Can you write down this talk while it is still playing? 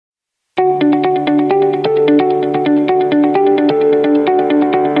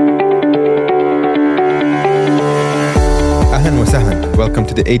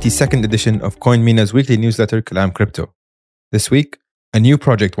to the 82nd edition of CoinMina's weekly newsletter, Kalam Crypto. This week, a new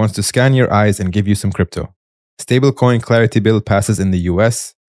project wants to scan your eyes and give you some crypto. Stablecoin Clarity Bill passes in the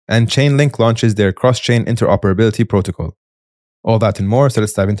US, and Chainlink launches their cross-chain interoperability protocol. All that and more, so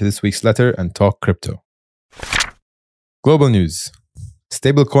let's dive into this week's letter and talk crypto. Global news.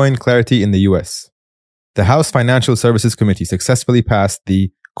 Stablecoin Clarity in the US. The House Financial Services Committee successfully passed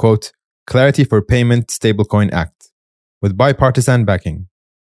the, quote, Clarity for Payment Stablecoin Act, with bipartisan backing.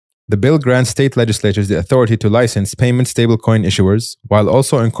 The bill grants state legislatures the authority to license payment stablecoin issuers while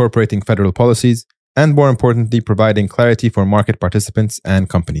also incorporating federal policies and, more importantly, providing clarity for market participants and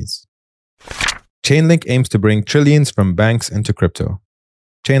companies. Chainlink aims to bring trillions from banks into crypto.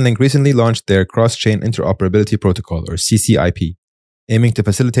 Chainlink recently launched their Cross-Chain Interoperability Protocol, or CCIP, aiming to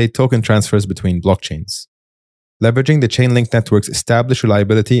facilitate token transfers between blockchains. Leveraging the Chainlink network's established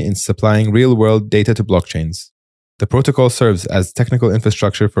reliability in supplying real-world data to blockchains, the protocol serves as technical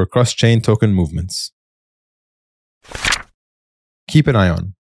infrastructure for cross-chain token movements. Keep an eye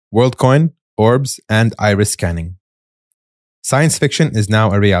on Worldcoin, orbs, and iris scanning. Science fiction is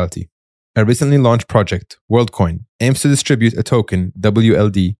now a reality. A recently launched project, Worldcoin, aims to distribute a token,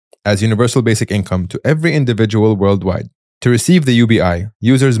 WLD, as universal basic income to every individual worldwide. To receive the UBI,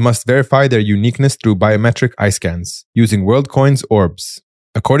 users must verify their uniqueness through biometric eye scans using Worldcoin's orbs,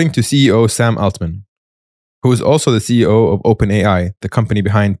 according to CEO Sam Altman, who is also the CEO of OpenAI, the company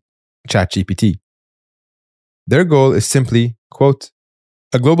behind ChatGPT. Their goal is simply, quote,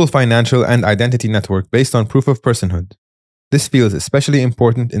 a global financial and identity network based on proof of personhood. This feels especially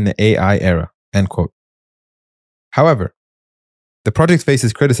important in the AI era, end quote. However, the project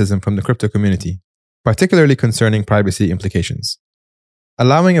faces criticism from the crypto community, particularly concerning privacy implications.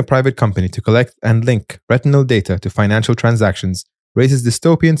 Allowing a private company to collect and link retinal data to financial transactions raises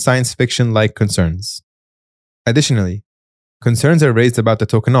dystopian science fiction-like concerns. Additionally, concerns are raised about the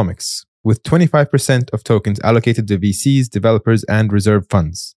tokenomics, with 25% of tokens allocated to VCs, developers, and reserve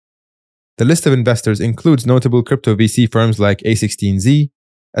funds. The list of investors includes notable crypto VC firms like A16Z,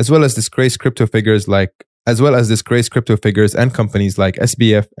 as well as disgraced crypto figures and companies like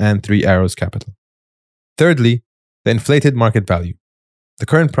SBF and Three Arrows Capital. Thirdly, the inflated market value. The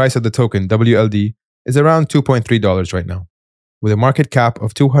current price of the token, WLD, is around $2.3 right now, with a market cap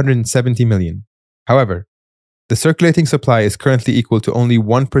of $270 million. However, the circulating supply is currently equal to only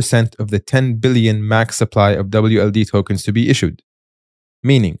 1% of the 10 billion max supply of WLD tokens to be issued,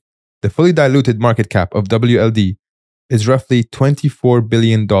 meaning the fully diluted market cap of WLD is roughly $24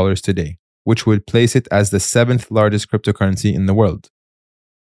 billion today, which would place it as the 7th largest cryptocurrency in the world.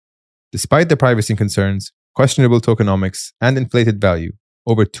 Despite the privacy concerns, questionable tokenomics, and inflated value,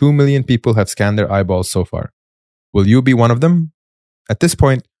 over 2 million people have scanned their eyeballs so far. Will you be one of them? At this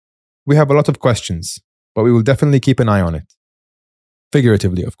point, we have a lot of questions, but we will definitely keep an eye on it.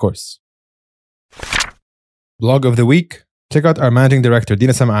 Figuratively, of course. Blog of the week. Check out our managing director,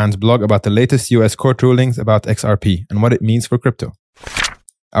 Dina Sam'an's blog about the latest US court rulings about XRP and what it means for crypto.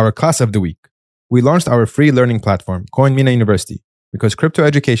 Our class of the week. We launched our free learning platform, CoinMina University, because crypto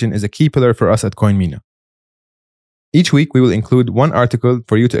education is a key pillar for us at CoinMina. Each week, we will include one article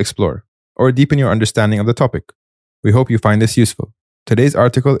for you to explore or deepen your understanding of the topic. We hope you find this useful. Today's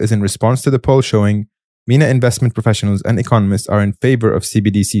article is in response to the poll showing MENA investment professionals and economists are in favor of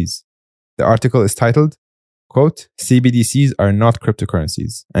CBDCs. The article is titled, quote, CBDCs are not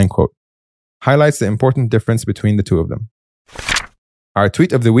cryptocurrencies, end quote. Highlights the important difference between the two of them. Our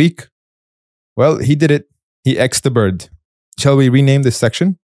tweet of the week. Well, he did it. He X'd the bird. Shall we rename this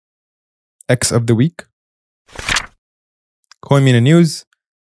section? X of the week. CoinMina News.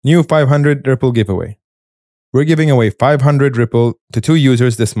 New 500 Ripple giveaway. We're giving away 500 Ripple to 2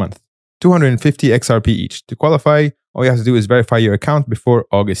 users this month. 250 XRP each. To qualify, all you have to do is verify your account before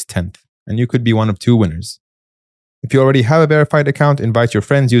August 10th, and you could be one of 2 winners. If you already have a verified account, invite your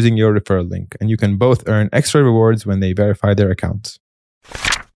friends using your referral link, and you can both earn extra rewards when they verify their accounts.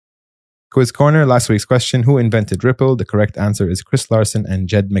 Quiz Corner, last week's question, who invented Ripple? The correct answer is Chris Larsen and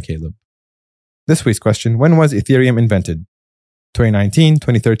Jed McCaleb. This week's question, when was Ethereum invented? 2019,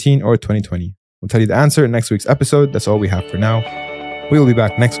 2013, or 2020? We'll tell you the answer in next week's episode. That's all we have for now. We will be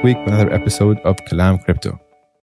back next week with another episode of Kalam Crypto.